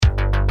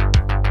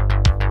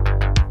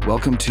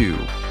Welcome to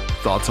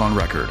Thoughts on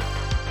Record,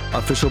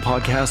 official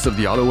podcast of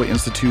the Ottawa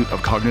Institute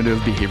of Cognitive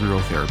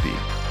Behavioral Therapy.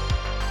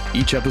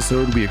 Each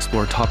episode, we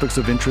explore topics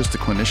of interest to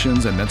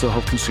clinicians and mental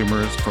health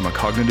consumers from a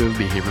cognitive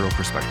behavioral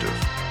perspective.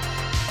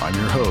 I'm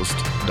your host,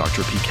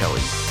 Dr. P.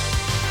 Kelly.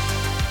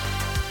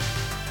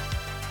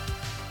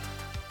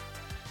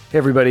 Hey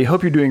everybody,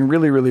 hope you're doing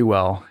really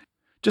well.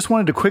 Just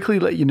wanted to quickly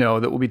let you know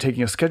that we'll be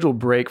taking a scheduled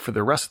break for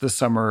the rest of the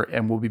summer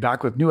and we'll be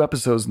back with new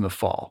episodes in the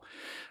fall.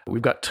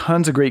 We've got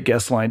tons of great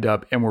guests lined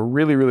up and we're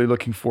really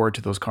looking forward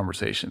to those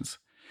conversations.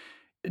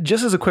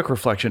 Just as a quick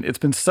reflection, it's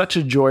been such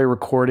a joy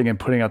recording and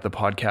putting out the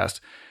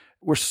podcast.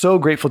 We're so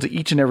grateful to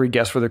each and every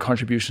guest for their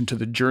contribution to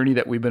the journey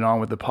that we've been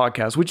on with the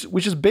podcast,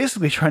 which is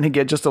basically trying to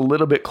get just a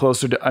little bit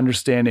closer to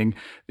understanding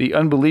the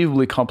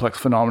unbelievably complex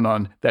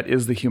phenomenon that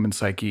is the human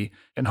psyche.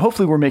 And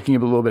hopefully we're making a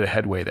little bit of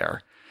headway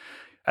there.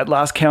 At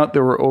last count,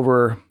 there were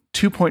over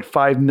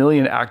 2.5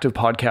 million active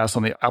podcasts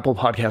on the Apple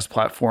Podcast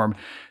platform.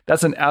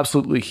 That's an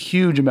absolutely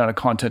huge amount of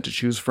content to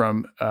choose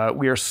from.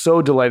 We are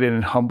so delighted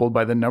and humbled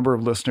by the number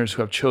of listeners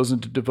who have chosen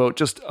to devote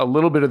just a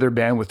little bit of their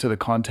bandwidth to the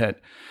content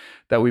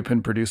that we've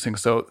been producing.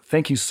 So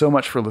thank you so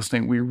much for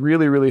listening. We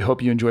really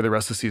hope you enjoy the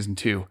rest of season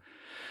 2.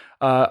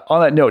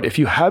 On that note, if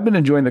you have been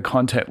enjoying the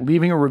content,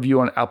 leaving a review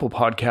on Apple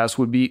Podcasts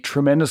would be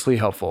tremendously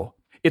helpful.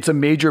 It's a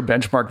major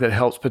benchmark that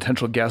helps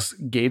potential guests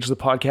gauge the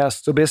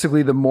podcast. So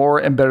basically, the more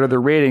and better the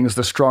ratings,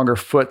 the stronger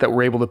foot that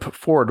we're able to put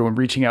forward when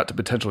reaching out to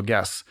potential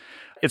guests.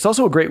 It's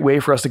also a great way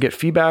for us to get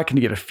feedback and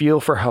to get a feel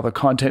for how the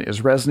content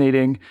is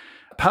resonating.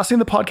 Passing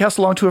the podcast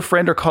along to a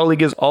friend or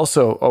colleague is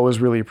also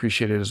always really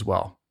appreciated as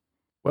well.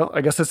 Well,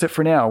 I guess that's it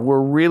for now. We're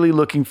really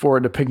looking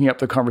forward to picking up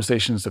the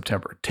conversation in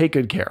September. Take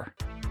good care.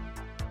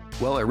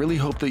 Well, I really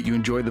hope that you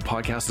enjoyed the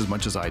podcast as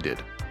much as I did.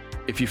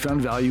 If you found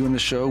value in the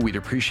show, we'd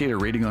appreciate a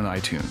rating on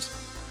iTunes.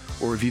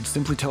 Or if you'd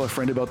simply tell a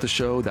friend about the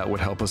show, that would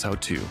help us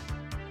out too.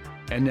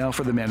 And now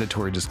for the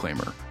mandatory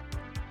disclaimer.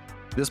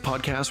 This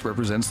podcast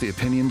represents the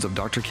opinions of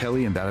Dr.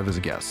 Kelly and that of his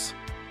guests.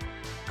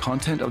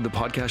 Content of the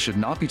podcast should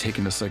not be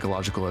taken as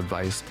psychological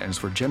advice and is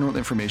for general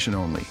information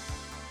only.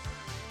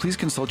 Please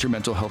consult your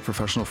mental health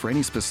professional for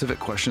any specific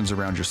questions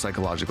around your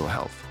psychological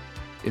health.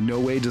 In no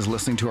way does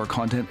listening to our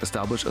content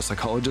establish a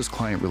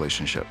psychologist-client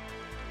relationship.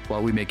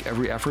 While we make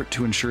every effort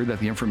to ensure that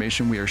the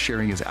information we are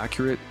sharing is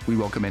accurate, we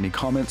welcome any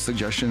comments,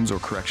 suggestions, or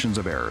corrections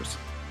of errors.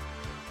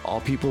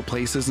 All people,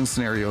 places, and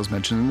scenarios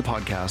mentioned in the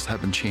podcast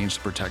have been changed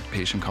to protect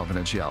patient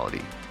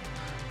confidentiality.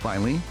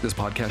 Finally, this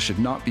podcast should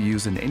not be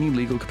used in any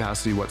legal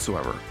capacity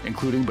whatsoever,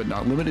 including but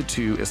not limited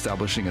to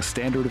establishing a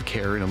standard of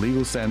care in a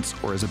legal sense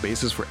or as a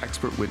basis for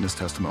expert witness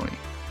testimony.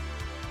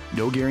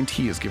 No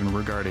guarantee is given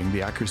regarding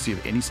the accuracy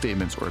of any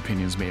statements or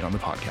opinions made on the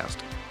podcast.